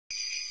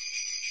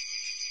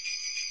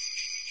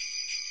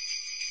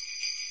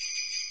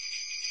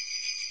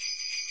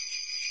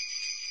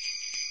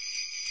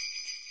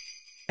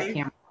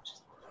camera.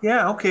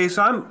 Yeah, okay,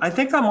 so I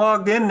think I'm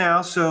logged in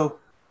now, so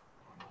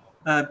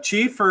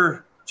Chief,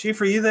 are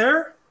you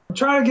there? I'm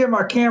trying to get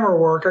my camera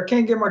work. I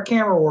can't get my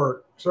camera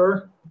work,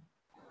 sir.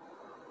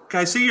 Okay,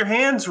 I see your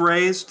hands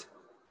raised.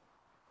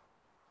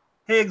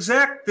 Hey,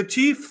 exec, the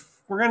chief,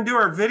 we're gonna do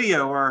our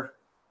video, we're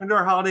gonna do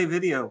our holiday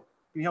video.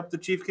 Can you help the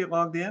chief get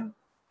logged in?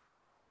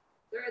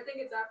 Sir, I think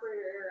it's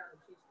operator error on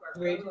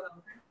the chief's part.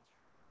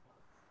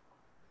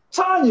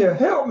 Tanya,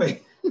 help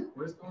me.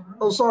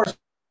 Oh, sorry.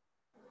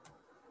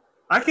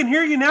 I can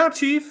hear you now,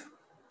 Chief.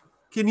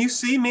 Can you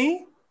see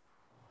me?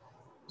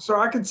 Sir,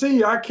 I can see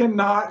you. I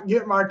cannot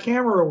get my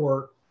camera to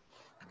work.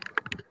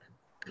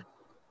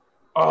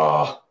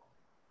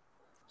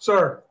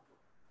 Sir,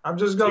 I'm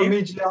just going to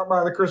meet you out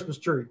by the Christmas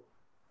tree.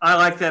 I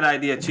like that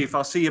idea, Chief.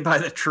 I'll see you by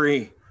the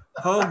tree.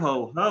 Ho,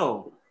 ho,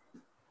 ho.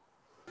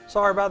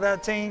 Sorry about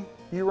that, team.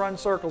 You run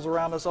circles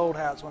around us old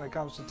hats when it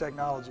comes to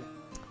technology.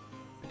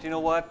 But you know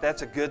what?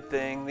 That's a good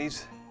thing.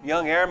 These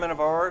young airmen of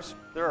ours,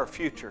 they're our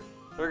future.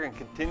 They're going to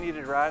continue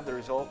to drive the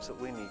results that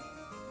we need.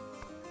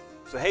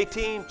 So hey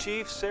team,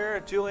 Chief, Sarah,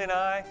 Julie, and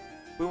I,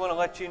 we want to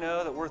let you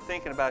know that we're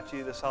thinking about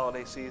you this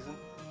holiday season.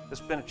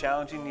 It's been a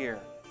challenging year.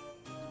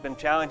 It's been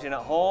challenging at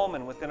home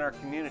and within our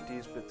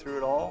communities, but through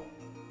it all,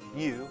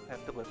 you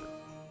have delivered.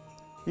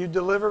 You've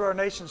delivered our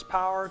nation's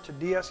power to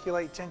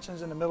de-escalate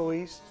tensions in the Middle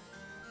East.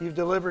 You've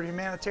delivered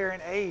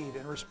humanitarian aid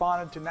and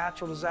responded to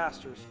natural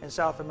disasters in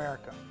South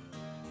America.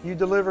 You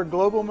delivered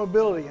global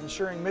mobility,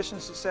 ensuring mission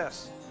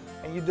success.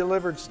 And you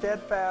delivered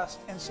steadfast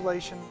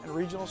installation and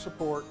regional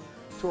support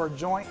to our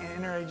joint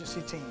and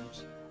interagency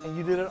teams. And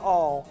you did it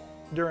all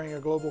during a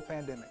global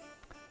pandemic.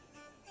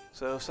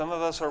 So some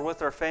of us are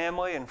with our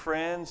family and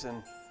friends,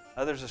 and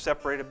others are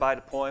separated by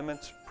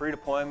deployments,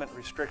 pre-deployment,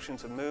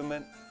 restrictions of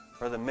movement,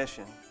 or the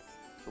mission.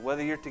 So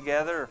whether you're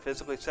together or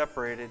physically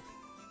separated,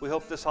 we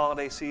hope this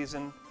holiday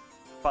season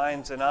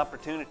finds an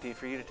opportunity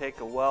for you to take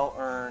a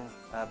well-earned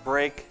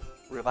break,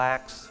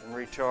 relax, and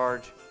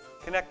recharge.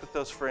 Connect with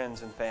those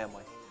friends and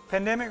family.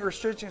 Pandemic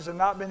restrictions have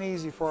not been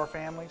easy for our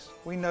families.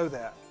 We know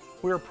that.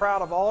 We are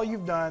proud of all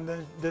you've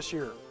done this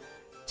year.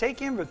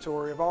 Take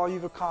inventory of all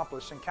you've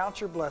accomplished and count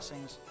your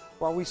blessings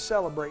while we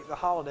celebrate the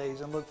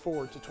holidays and look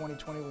forward to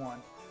 2021.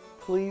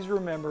 Please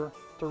remember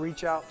to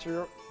reach out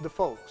to the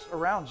folks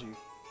around you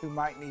who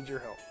might need your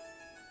help.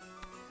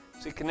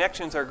 See,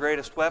 connection's our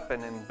greatest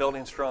weapon in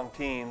building strong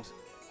teams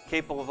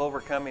capable of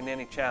overcoming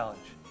any challenge.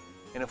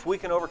 And if we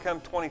can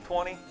overcome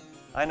 2020,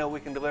 I know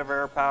we can deliver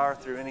air power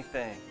through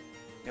anything.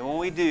 And when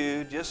we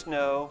do, just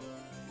know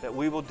that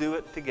we will do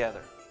it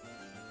together.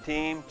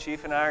 Team,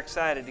 Chief, and I are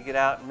excited to get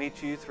out and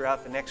meet you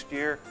throughout the next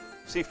year,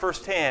 see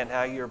firsthand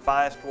how you're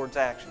biased towards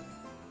action,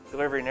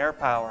 delivering air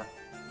power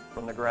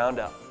from the ground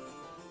up.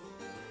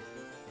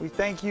 We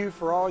thank you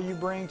for all you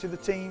bring to the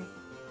team,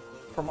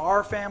 from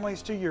our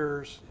families to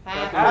yours.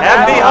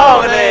 Happy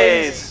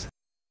holidays!